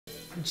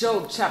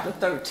Job chapter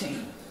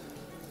 13.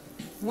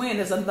 When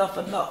is enough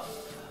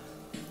enough?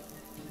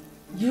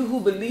 You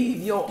who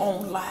believe your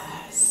own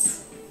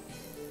lies,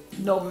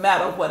 no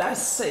matter what I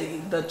say,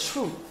 the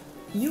truth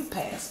you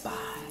pass by.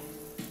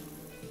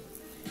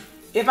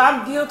 If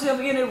I'm guilty of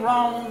any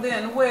wrong,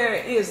 then where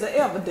is the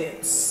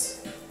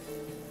evidence?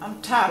 I'm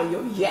tired of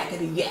your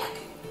yakety yak.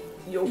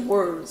 Your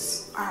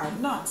words are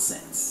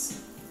nonsense.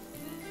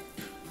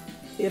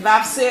 If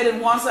I've said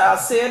it once, I'll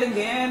say it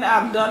again.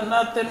 I've done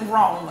nothing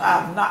wrong.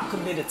 I've not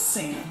committed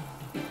sin.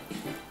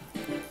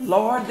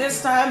 Lord,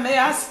 this time may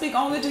I speak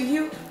only to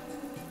you.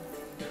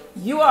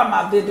 You are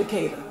my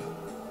vindicator.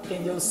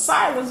 In your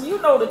silence,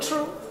 you know the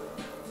truth.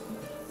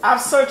 I've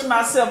searched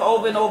myself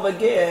over and over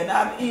again.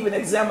 I've even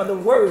examined the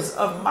words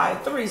of my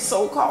 3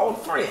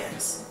 so-called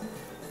friends.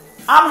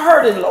 I'm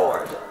hurting,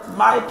 Lord.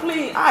 My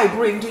plea I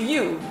bring to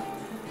you.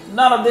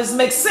 None of this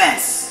makes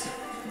sense.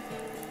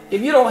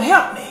 If you don't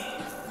help me,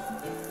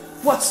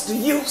 what's the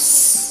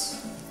use?